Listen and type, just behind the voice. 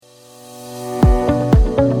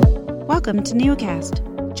Welcome to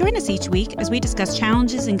Neocast. Join us each week as we discuss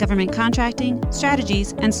challenges in government contracting,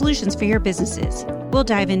 strategies, and solutions for your businesses. We'll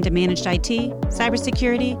dive into managed IT,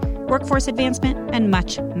 cybersecurity, workforce advancement, and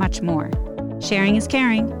much, much more. Sharing is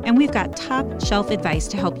caring, and we've got top shelf advice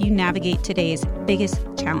to help you navigate today's biggest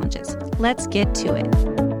challenges. Let's get to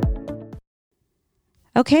it.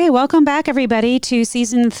 Okay, welcome back, everybody, to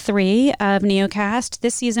Season 3 of Neocast.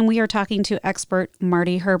 This season, we are talking to expert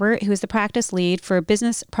Marty Herbert, who is the practice lead for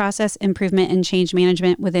business process improvement and change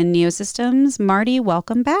management within Neosystems. Marty,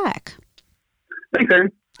 welcome back. Thanks,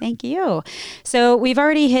 Erin. Thank you. So we've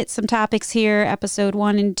already hit some topics here, episode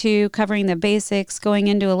 1 and 2, covering the basics, going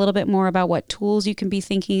into a little bit more about what tools you can be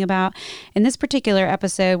thinking about. In this particular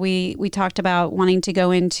episode, we talked about wanting to go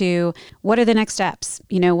into what are the next steps?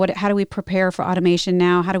 You know, how do we prepare for automation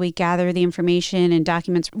now? How do we gather the information and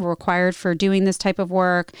documents required for doing this type of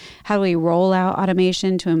work? How do we roll out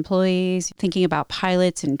automation to employees? Thinking about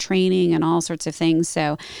pilots and training and all sorts of things.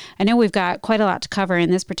 So I know we've got quite a lot to cover in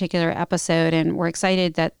this particular episode, and we're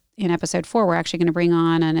excited that in episode 4, we're actually going to bring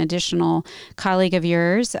on an additional colleague of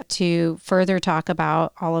yours to further talk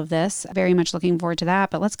about all of this. Very much looking forward to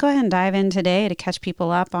that. But let's go ahead and dive in today to catch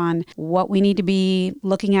people up on what we need to be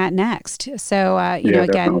looking at next. So, again,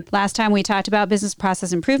 definitely. Last time we talked about business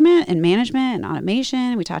process improvement and management and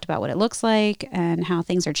automation. We talked about what it looks like and how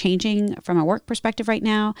things are changing from a work perspective right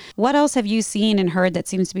now. What else have you seen and heard that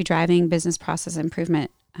seems to be driving business process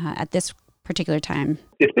improvement at this particular time?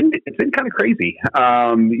 It's been kind of crazy.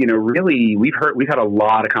 Really, we've had a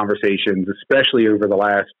lot of conversations, especially over the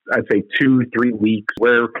last, I'd say 2-3 weeks,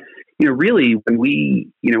 where, really when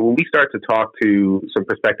we start to talk to some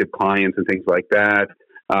prospective clients and things like that,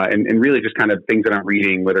 and really just kind of things that I'm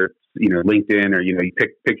reading, whether it's, LinkedIn or, you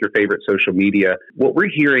pick your favorite social media. What we're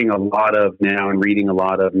hearing a lot of now and reading a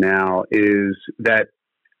lot of now is that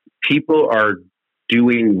people are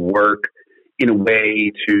doing work in a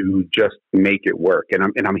way to just make it work. And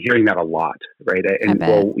I'm hearing that a lot, right? And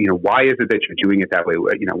why is it that you're doing it that way?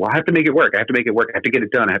 Well, I have to make it work. I have to make it work. I have to get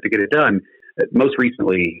it done. Most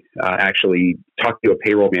recently, actually talked to a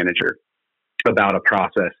payroll manager about a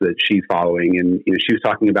process that she's following. And, she was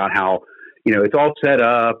talking about how, it's all set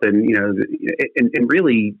up and, and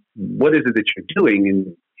really what is it that you're doing?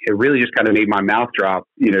 And it really just kind of made my mouth drop.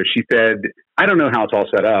 She said, I don't know how it's all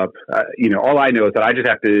set up. All I know is that I just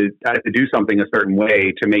have to do something a certain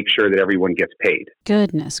way to make sure that everyone gets paid.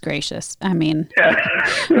 Goodness gracious. I mean,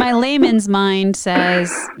 my layman's mind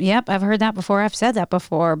says, yep, I've heard that before. I've said that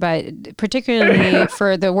before. But particularly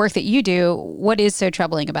for the work that you do, what is so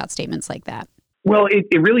troubling about statements like that? Well,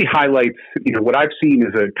 it really highlights, what I've seen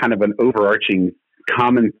is a kind of an overarching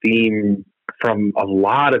common theme from a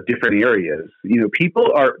lot of different areas.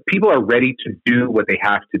 People are ready to do what they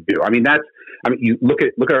have to do. You look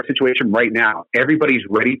at our situation right now. Everybody's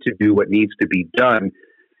ready to do what needs to be done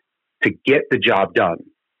to get the job done.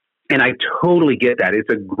 And I totally get that. It's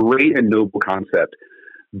a great and noble concept.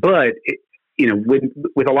 But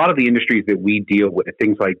with a lot of the industries that we deal with,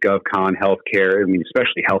 things like GovCon, healthcare,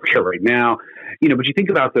 especially healthcare right now, but you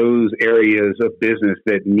think about those areas of business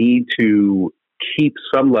that need to keep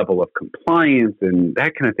some level of compliance and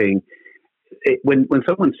that kind of thing. When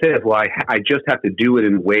someone says, well, I just have to do it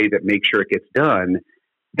in a way that makes sure it gets done,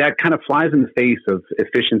 that kind of flies in the face of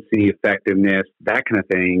efficiency, effectiveness, that kind of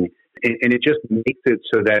thing. And it just makes it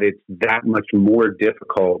so that it's that much more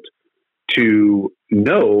difficult to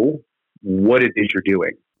know what it is you're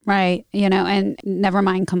doing. Right. And never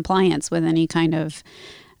mind compliance with any kind of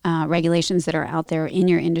regulations that are out there in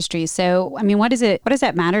your industry. So, what does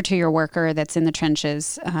that matter to your worker that's in the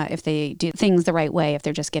trenches if they do things the right way, if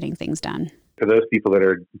they're just getting things done? For those people that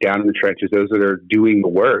are down in the trenches, those that are doing the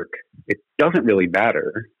work, it doesn't really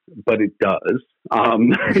matter, but it does.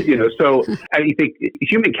 So I think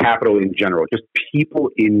human capital in general, just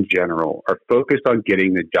people in general, are focused on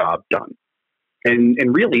getting the job done.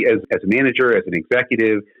 And really, as a manager, as an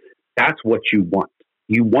executive, that's what you want.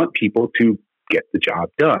 You want people to get the job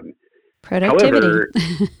done. Productivity. However,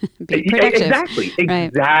 be productive.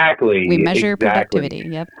 Exactly. We measure productivity.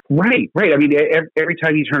 Yep. Right. Every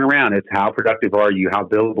time you turn around, it's how productive are you? How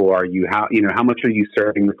billable are you? How much are you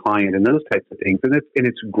serving the client and those types of things? And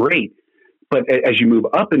it's great. But as you move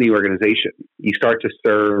up in the organization, you start to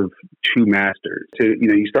serve two masters.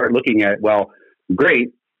 You start looking at, well, great,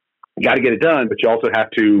 you got to get it done, but you also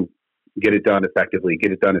have to get it done effectively,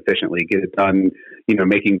 get it done efficiently, get it done,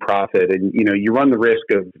 making profit. And, you run the risk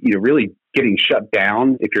of, really getting shut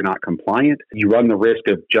down if you're not compliant. You run the risk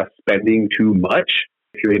of just spending too much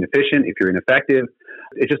if you're inefficient, if you're ineffective.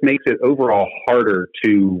 It just makes it overall harder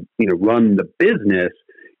to, run the business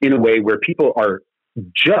in a way where people are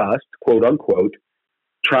just, quote unquote,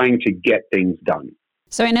 trying to get things done.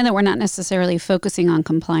 So I know that we're not necessarily focusing on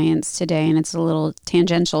compliance today, and it's a little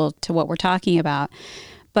tangential to what we're talking about.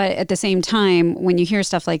 But at the same time, when you hear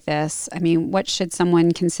stuff like this, I mean, what should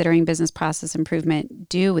someone considering business process improvement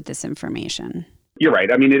do with this information? You're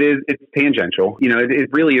right. I mean, it's tangential. It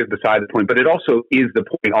really is beside the point, but it also is the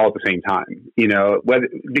point all at the same time,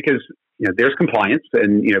 because there's compliance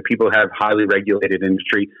and, people have highly regulated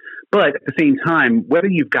industry. But at the same time, whether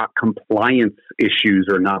you've got compliance issues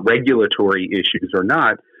or not, regulatory issues or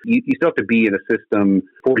not, you still have to be in a system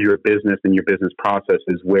for your business and your business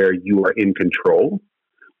processes where you are in control,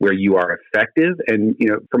 where you are effective. And,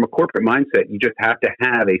 from a corporate mindset, you just have to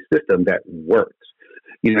have a system that works.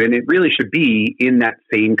 And it really should be in that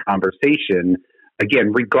same conversation,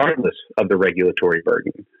 again, regardless of the regulatory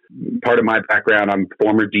burden. Part of my background, I'm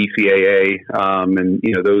former DCAA, and,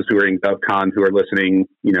 those who are in GovCon who are listening,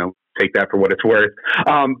 take that for what it's worth.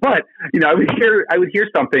 But I would hear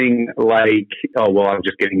something like, "Oh, well, I'm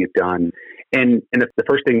just getting it done." And the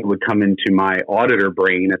first thing that would come into my auditor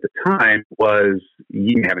brain at the time was,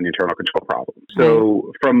 you have an internal control problem.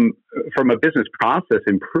 So from a business process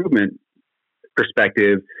improvement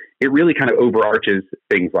perspective, it really kind of overarches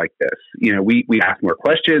things like this. We ask more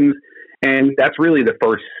questions, and that's really the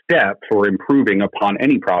first step for improving upon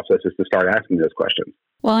any process, is to start asking those questions.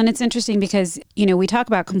 Well, and it's interesting because, we talk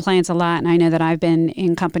about compliance a lot, and I know that I've been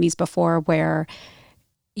in companies before where,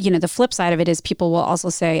 the flip side of it is people will also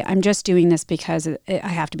say, I'm just doing this because I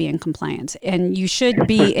have to be in compliance. And you should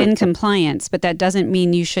be in compliance, but that doesn't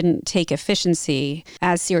mean you shouldn't take efficiency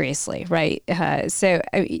as seriously, right? So,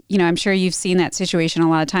 I'm sure you've seen that situation a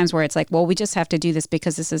lot of times where it's like, well, we just have to do this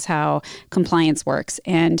because this is how compliance works.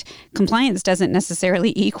 And compliance doesn't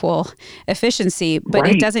necessarily equal efficiency, but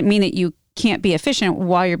Right. It doesn't mean that you can't be efficient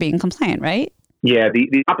while you're being compliant, right? Yeah,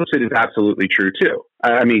 the opposite is absolutely true, too.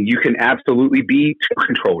 I mean, you can absolutely be too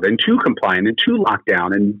controlled and too compliant and too locked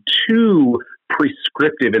down and too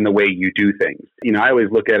prescriptive in the way you do things. I always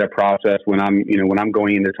look at a process when I'm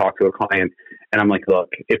going in to talk to a client, and I'm like, look,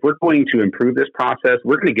 if we're going to improve this process,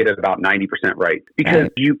 we're going to get it about 90% right, because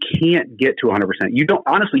you can't get to 100%. You don't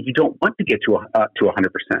want to get to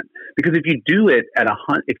 100%, because if you do it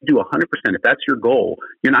if you do 100%, if that's your goal,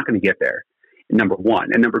 you're not going to get there. Number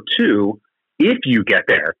one. And number two, if you get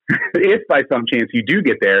there, if by some chance you do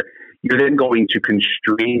get there, you're then going to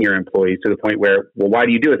constrain your employees to the point where, well, why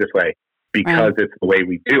do you do it this way? Because it's the way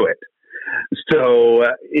we do it. So,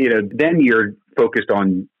 then you're focused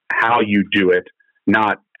on how you do it,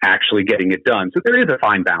 not actually getting it done. So there is a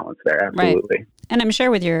fine balance there. Absolutely. Right. And I'm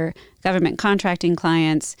sure with your government contracting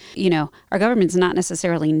clients, our government's not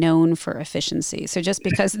necessarily known for efficiency. So just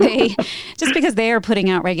because they are putting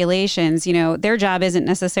out regulations, their job isn't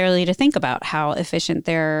necessarily to think about how efficient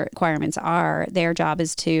their requirements are. Their job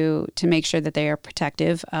is to make sure that they are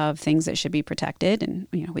protective of things that should be protected. And,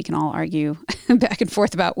 we can all argue back and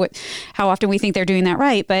forth about how often we think they're doing that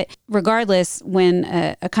right. But regardless, when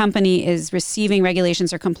a company is receiving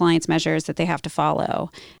regulations or compliance measures that they have to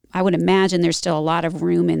follow, I would imagine there's still a lot of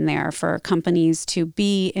room in there for companies to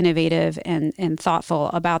be innovative and thoughtful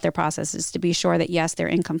about their processes, to be sure that, yes, they're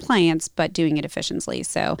in compliance, but doing it efficiently.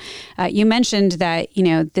 So you mentioned that,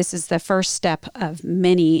 this is the first step of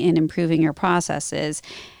many in improving your processes.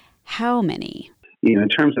 How many? In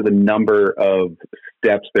terms of the number of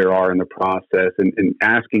steps there are in the process and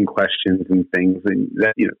asking questions and things, and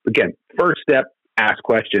that, again, first step, ask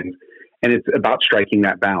questions, and it's about striking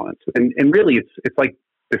that balance. And really, it's like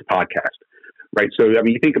this podcast, right? So,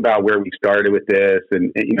 you think about where we started with this,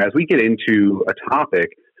 and as we get into a topic,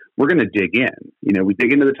 we're going to dig in. We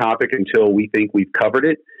dig into the topic until we think we've covered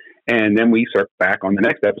it, and then we circle back on the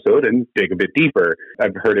next episode and dig a bit deeper.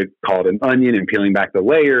 I've heard it called an onion and peeling back the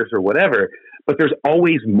layers or whatever, but there's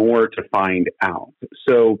always more to find out.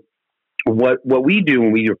 So what we do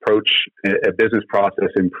when we approach a business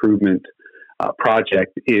process improvement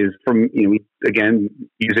project is from, again,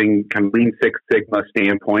 using kind of Lean Six Sigma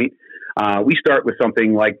standpoint, we start with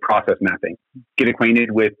something like process mapping, get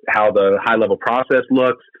acquainted with how the high level process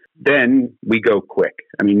looks. Then we go quick.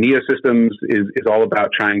 Neo Systems is all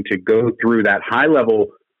about trying to go through that high level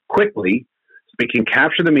quickly so we can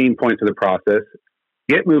capture the main points of the process,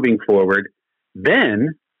 get moving forward.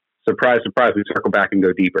 Then, surprise, surprise, we circle back and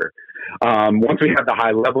go deeper. Once we have the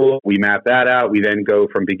high level, we map that out. We then go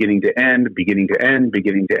from beginning to end, and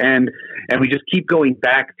we just keep going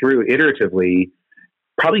back through iteratively,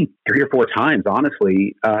 probably 3 or 4 times,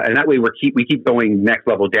 honestly. And that way we keep going next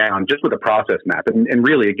level down just with a process map. And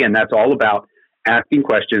really, again, that's all about asking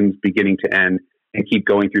questions beginning to end and keep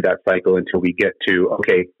going through that cycle until we get to,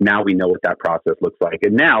 okay, now we know what that process looks like.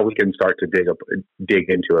 And now we can start to dig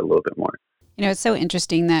into it a little bit more. It's so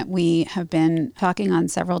interesting that we have been talking on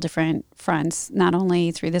several different fronts, not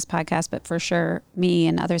only through this podcast, but for sure me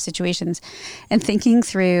and other situations, and thinking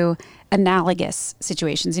through analogous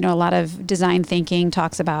situations. A lot of design thinking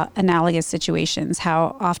talks about analogous situations.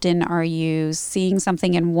 How often are you seeing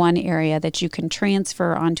something in one area that you can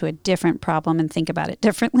transfer onto a different problem and think about it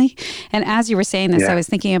differently? And as you were saying this, I was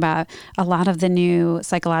thinking about a lot of the new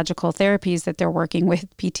psychological therapies that they're working with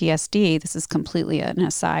PTSD. This is completely an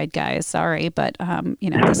aside, guys. Sorry, but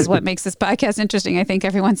this is what makes this podcast interesting, I think,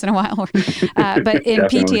 every once in a while. But in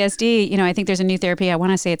PTSD, I think there's a new therapy. I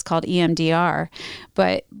want to say it's called EMDR,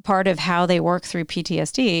 but part of how they work through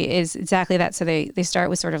PTSD is exactly that. So they start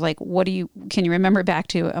with sort of like, can you remember back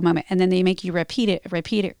to a moment? And then they make you repeat it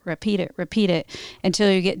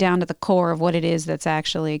until you get down to the core of what it is that's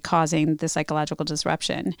actually causing the psychological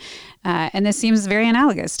disruption. And this seems very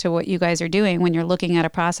analogous to what you guys are doing when you're looking at a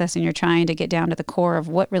process and you're trying to get down to the core of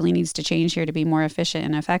what really needs to change here to be more efficient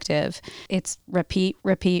and effective. It's repeat,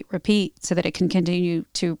 so that it can continue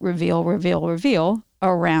to reveal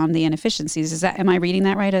around the inefficiencies. Am I reading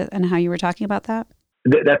that right, and how you were talking about that?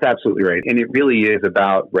 That's absolutely right. And it really is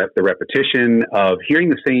about the repetition of hearing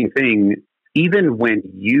the same thing, even when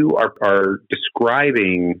you are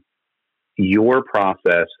describing your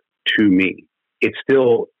process to me. It's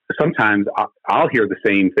still, sometimes I'll hear the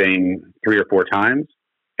same thing 3 or 4 times,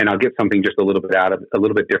 and I'll get something just a little bit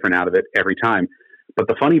different out of it every time. But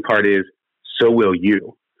the funny part is, so will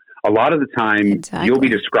you. A lot of the time, You'll be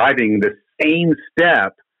describing the same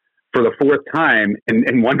step for the 4th time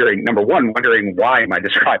and wondering, number one, why am I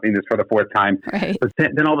describing this for the 4th time? Right. But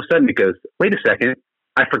then all of a sudden it goes, wait a second,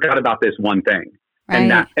 I forgot about this one thing.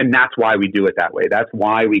 Right. And that's why we do it that way. That's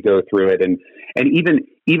why we go through it. And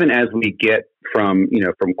even as we get from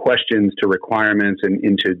questions to requirements and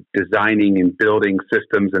into designing and building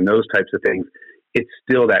systems and those types of things, it's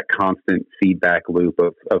still that constant feedback loop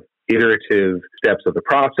of iterative steps of the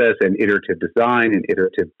process and iterative design and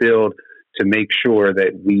iterative build to make sure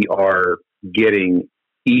that we are getting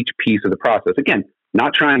each piece of the process. Again,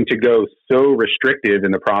 not trying to go so restrictive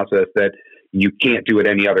in the process that you can't do it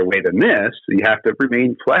any other way than this. You have to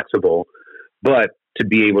remain flexible, but to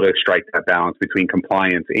be able to strike that balance between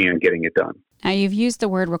compliance and getting it done. Now, you've used the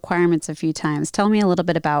word requirements a few times. Tell me a little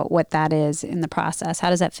bit about what that is in the process. How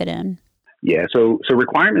does that fit in? Yeah, so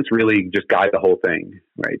requirements really just guide the whole thing,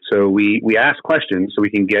 right? So we ask questions so we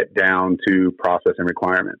can get down to process and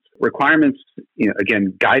requirements. Requirements,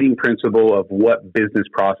 again, guiding principle of what business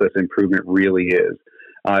process improvement really is.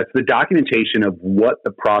 It's the documentation of what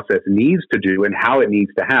the process needs to do and how it needs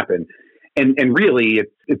to happen. And really,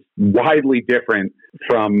 it's widely different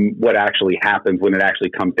from what actually happens when it actually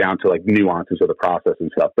comes down to like nuances of the process and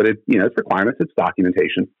stuff. But it's requirements, it's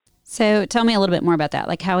documentation. So tell me a little bit more about that.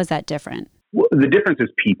 Like, how is that different? Well, the difference is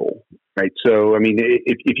people, right? So, I mean,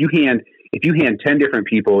 if you hand 10 different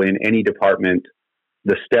people in any department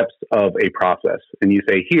the steps of a process and you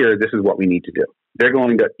say, here, this is what we need to do, they're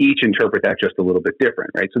going to each interpret that just a little bit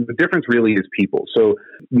different, right? So the difference really is people. So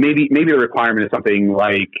maybe the requirement is something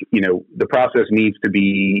like, the process needs to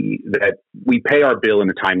be that we pay our bill in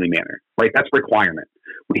a timely manner, right? That's requirement.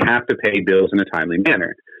 We have to pay bills in a timely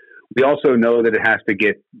manner. We also know that it has to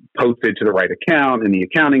get posted to the right account in the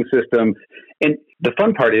accounting system. And the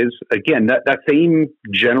fun part is, again, that same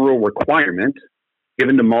general requirement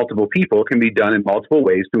given to multiple people can be done in multiple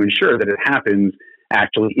ways to ensure that it happens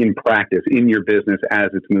actually in practice in your business as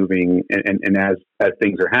it's moving and as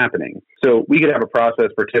things are happening. So we could have a process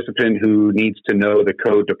participant who needs to know the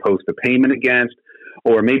code to post a payment against,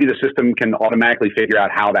 or maybe the system can automatically figure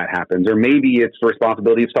out how that happens, or maybe it's the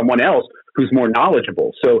responsibility of someone else who's more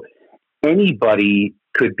knowledgeable. So anybody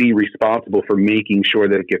could be responsible for making sure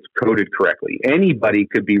that it gets coded correctly. Anybody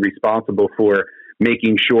could be responsible for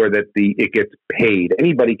making sure that it gets paid.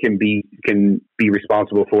 Anybody can be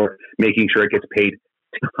responsible for making sure it gets paid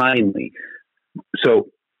timely. So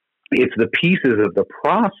it's the pieces of the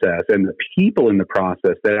process and the people in the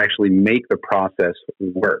process that actually make the process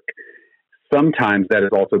work. Sometimes that is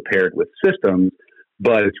also paired with systems,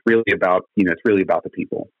 but it's really about the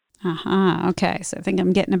people. Okay. So I think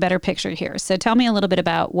I'm getting a better picture here. So tell me a little bit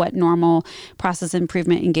about what normal process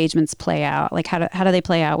improvement engagements play out. Like how do they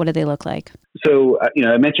play out? What do they look like? So,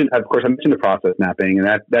 I mentioned the process mapping,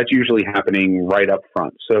 and that's usually happening right up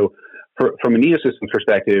front. So from an Eosystems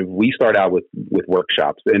perspective, we start out with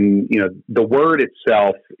workshops, and the word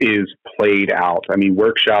itself is played out. I mean,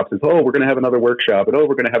 workshops is, we're going to have another workshop, and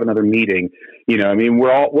we're going to have another meeting.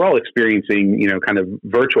 We're all experiencing kind of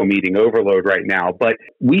virtual meeting overload right now. But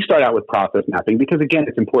we start out with process mapping because, again,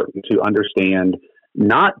 it's important to understand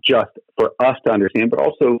not just for us to understand, but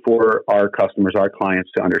also for our customers, our clients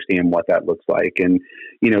to understand what that looks like. And,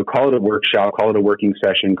 call it a workshop, call it a working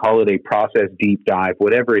session, call it a process deep dive,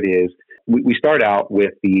 whatever it is. We start out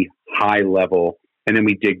with the high level and then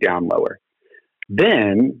we dig down lower.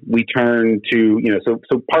 Then we turn to,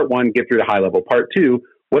 so part one, get through the high level. Part two,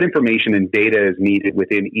 what information and data is needed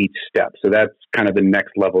within each step. So that's kind of the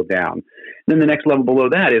next level down. Then the next level below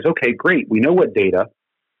that is, okay, great. We know what data,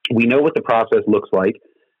 we know what the process looks like,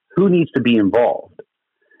 who needs to be involved.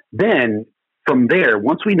 Then from there,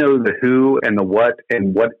 once we know the who and the what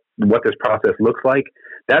and what this process looks like,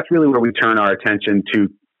 that's really where we turn our attention to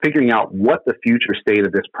figuring out what the future state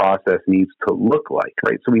of this process needs to look like,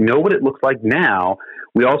 right? So we know what it looks like now.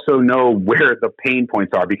 We also know where the pain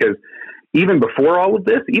points are, because even before all of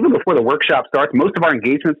this, even before the workshop starts, most of our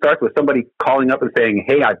engagement starts with somebody calling up and saying,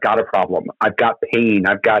 hey, I've got a problem. I've got pain.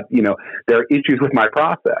 I've got, there are issues with my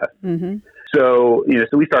process. Mm-hmm. So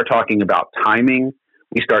we start talking about timing.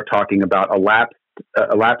 We start talking about elapsed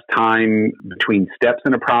time between steps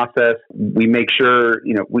in a process. We make sure,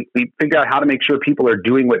 we figure out how to make sure people are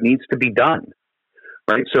doing what needs to be done,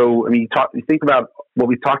 right? So, you think about what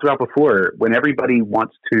we've talked about before. When everybody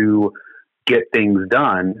wants to get things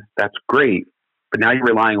done, that's great. But now you're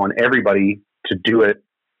relying on everybody to do it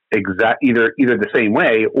either the same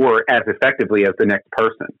way or as effectively as the next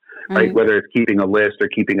person, right? Mm-hmm. Whether it's keeping a list or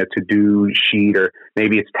keeping a to-do sheet, or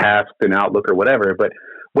maybe it's tasks in Outlook or whatever. But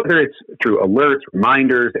whether it's through alerts,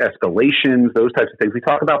 reminders, escalations, those types of things, we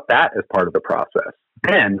talk about that as part of the process.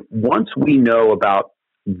 Then once we know about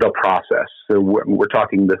the process, so we're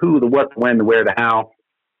talking the who, the what, the when, the where, the how,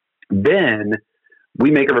 then we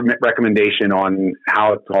make a recommendation on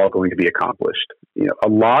how it's all going to be accomplished. A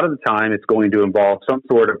lot of the time it's going to involve some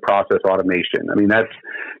sort of process automation.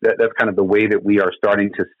 That's kind of the way that we are starting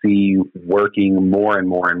to see working more and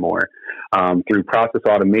more and more through process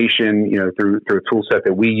automation, through a tool set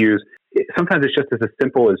that we use. Sometimes it's just as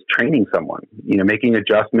simple as training someone, making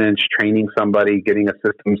adjustments, training somebody, getting a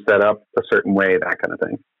system set up a certain way, that kind of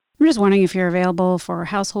thing. I'm just wondering if you're available for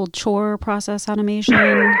household chore process automation.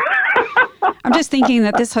 I'm just thinking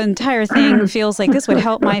that this entire thing feels like this would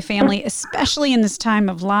help my family, especially in this time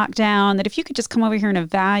of lockdown, that if you could just come over here and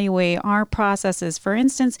evaluate our processes, for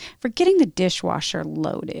instance, for getting the dishwasher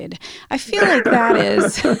loaded. I feel like that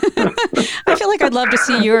is, I feel like I'd love to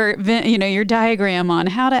see your diagram on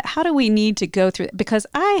how do we need to go through it, because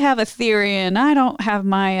I have a theory and I don't have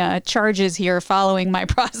my charges here following my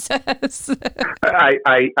process.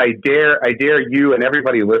 I dare you and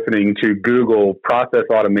everybody listening to Google process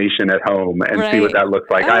automation at home and see what that looks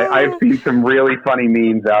like. I've seen some really funny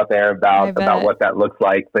memes out there about what that looks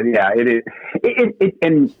like. But yeah, it is.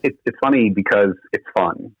 It's funny because it's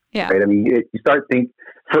fun. Yeah. Right. You start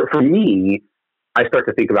for me, I start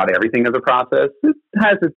to think about everything as a process. It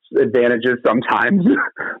has its advantages sometimes,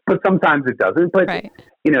 but sometimes it doesn't. But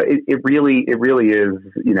it really is.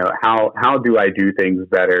 How do I do things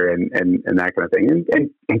better and that kind of thing,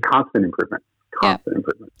 and constant improvement.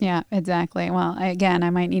 Improvement. Yeah, exactly. Well, I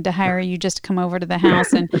might need to hire you just to come over to the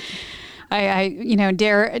house, and I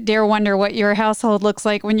dare wonder what your household looks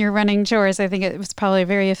like when you're running chores. I think it was probably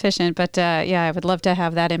very efficient, but I would love to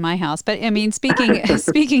have that in my house. But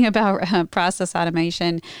speaking about process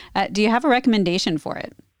automation, do you have a recommendation for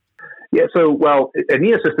it? Yeah. So, at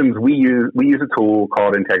Nia Systems, we use a tool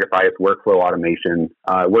called Integrify. It's workflow automation.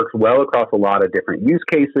 It works well across a lot of different use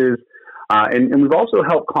cases. And we've also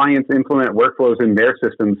helped clients implement workflows in their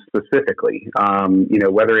systems specifically,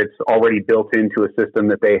 whether it's already built into a system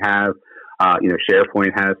that they have,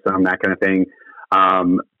 SharePoint has some, that kind of thing.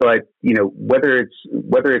 But whether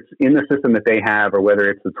it's in the system that they have or whether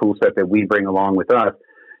it's the tool set that we bring along with us,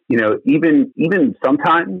 even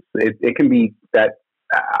sometimes it can be that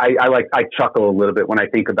I chuckle a little bit when I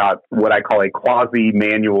think about what I call a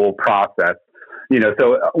quasi-manual process. We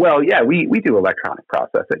do electronic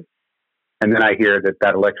processing. And then I hear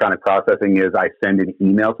that electronic processing is I send an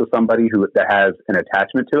email to somebody that has an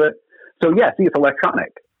attachment to it. So it's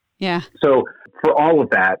electronic. Yeah. So for all of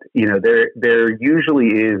that, there usually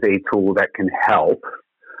is a tool that can help.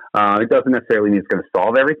 It doesn't necessarily mean it's going to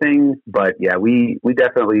solve everything, but we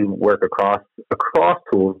definitely work across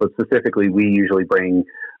tools, but specifically we usually bring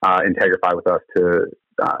Integrify with us to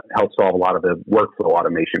help solve a lot of the workflow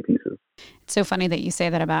automation pieces. It's so funny that you say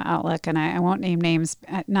that about Outlook, and I won't name names,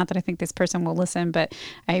 not that I think this person will listen, but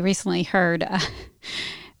I recently heard a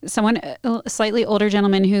slightly older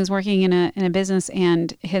gentleman who's working in a business,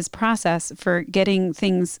 and his process for getting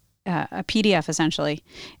things, a PDF essentially,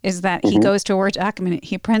 is that he goes to a Word document,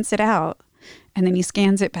 he prints it out, and then he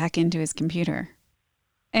scans it back into his computer.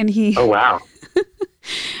 And Oh, wow.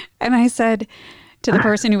 And I said, to the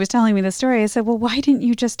person who was telling me the story. I said, well, why didn't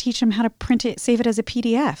you just teach him how to print it, save it as a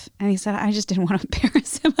PDF? And he said, I just didn't want to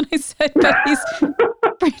embarrass him. And I said,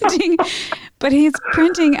 but he's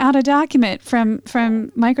printing out a document from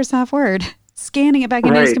Microsoft Word, scanning it back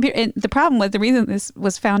into his computer. And the problem with the reason this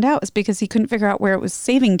was found out was because he couldn't figure out where it was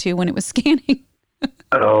saving to when it was scanning.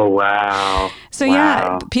 Oh, wow. So,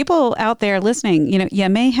 yeah, people out there listening, you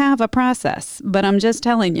may have a process, but I'm just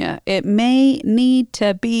telling you, it may need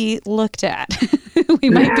to be looked at. We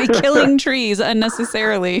might be killing trees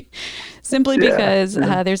unnecessarily simply because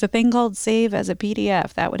there's a thing called save as a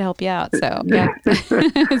PDF. That would help you out. So, yeah.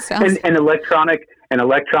 And electronic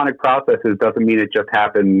processes doesn't mean it just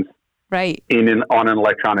happens right on an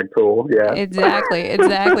electronic tool. Yeah,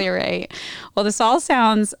 exactly right. Well, this all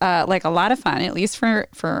sounds like a lot of fun, at least for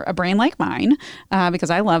a brain like mine, because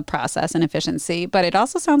I love process and efficiency, but it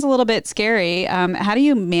also sounds a little bit scary. How do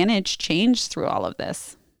you manage change through all of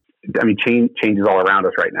this? I mean, change is all around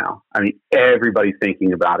us right now. I mean, everybody's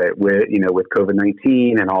thinking about it with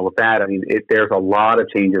COVID-19 and all of that. I mean, there's a lot of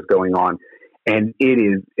changes going on. And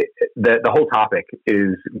the whole topic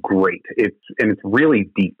is great. It's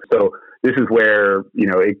really deep. So this is where,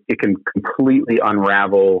 it can completely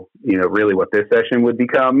unravel, really what this session would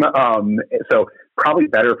become. So probably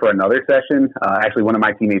better for another session. Actually, one of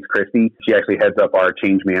my teammates, Christy, she actually heads up our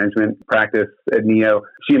change management practice at NEO.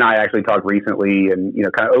 She and I actually talked recently and,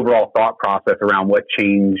 kind of overall thought process around what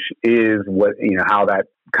change is, how that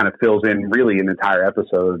kind of fills in really an entire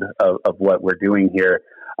episode of what we're doing here.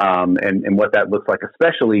 And what that looks like,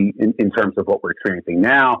 especially in terms of what we're experiencing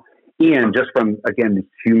now, and just from, again, the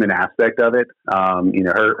human aspect of it.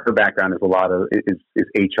 Her background is a lot of is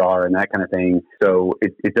HR and that kind of thing. So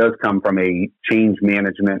it does come from a change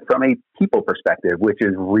management, from a people perspective, which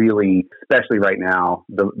is really, especially right now,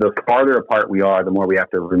 the farther apart we are, the more we have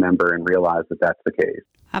to remember and realize that that's the case.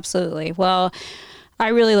 Absolutely. Well, I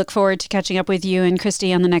really look forward to catching up with you and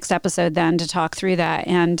Christy on the next episode then to talk through that.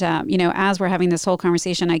 And, as we're having this whole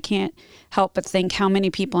conversation, I can't help but think how many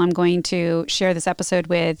people I'm going to share this episode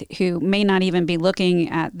with who may not even be looking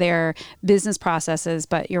at their business processes.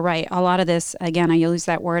 But you're right. A lot of this, again, I use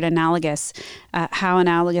that word analogous, how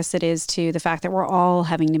analogous it is to the fact that we're all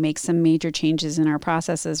having to make some major changes in our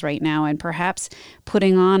processes right now. And perhaps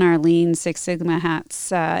putting on our Lean Six Sigma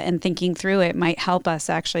hats and thinking through it might help us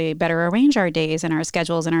actually better arrange our days and our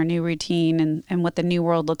schedules and our new routine and what the new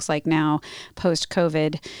world looks like now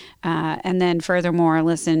post-COVID. And then furthermore,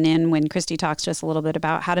 listen in when Christy talks to us a little bit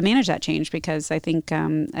about how to manage that change, because I think,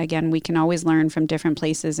 again, we can always learn from different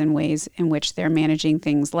places and ways in which they're managing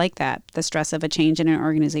things like that. The stress of a change in an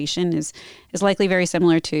organization is likely very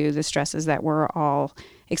similar to the stresses that we're all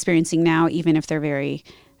experiencing now, even if they're very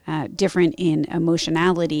different in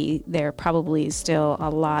emotionality. They're probably still a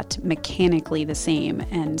lot mechanically the same.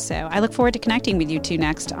 And so I look forward to connecting with you two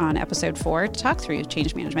next on episode 4 to talk through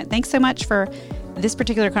change management. Thanks so much for this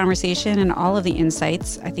particular conversation and all of the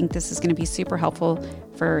insights. I think this is going to be super helpful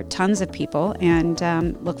for tons of people, and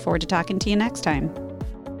look forward to talking to you next time.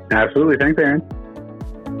 Absolutely. Thanks, Erin.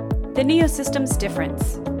 The NEO Systems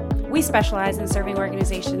difference. We specialize in serving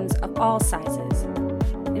organizations of all sizes.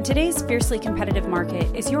 In today's fiercely competitive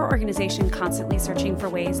market, is your organization constantly searching for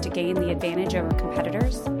ways to gain the advantage over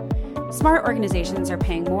competitors? Smart organizations are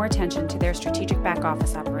paying more attention to their strategic back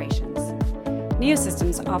office operations. NEO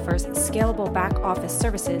Systems offers scalable back office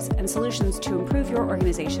services and solutions to improve your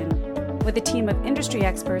organization with a team of industry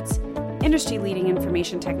experts, industry-leading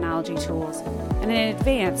information technology tools, and an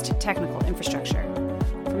advanced technical infrastructure.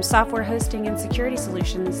 From software hosting and security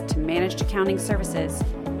solutions to managed accounting services,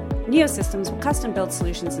 NEO Systems will custom build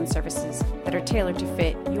solutions and services that are tailored to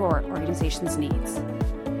fit your organization's needs.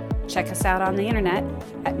 Check us out on the internet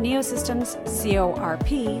at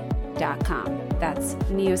neosystemscorp.com. That's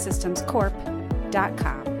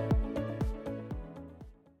neosystemscorp.com.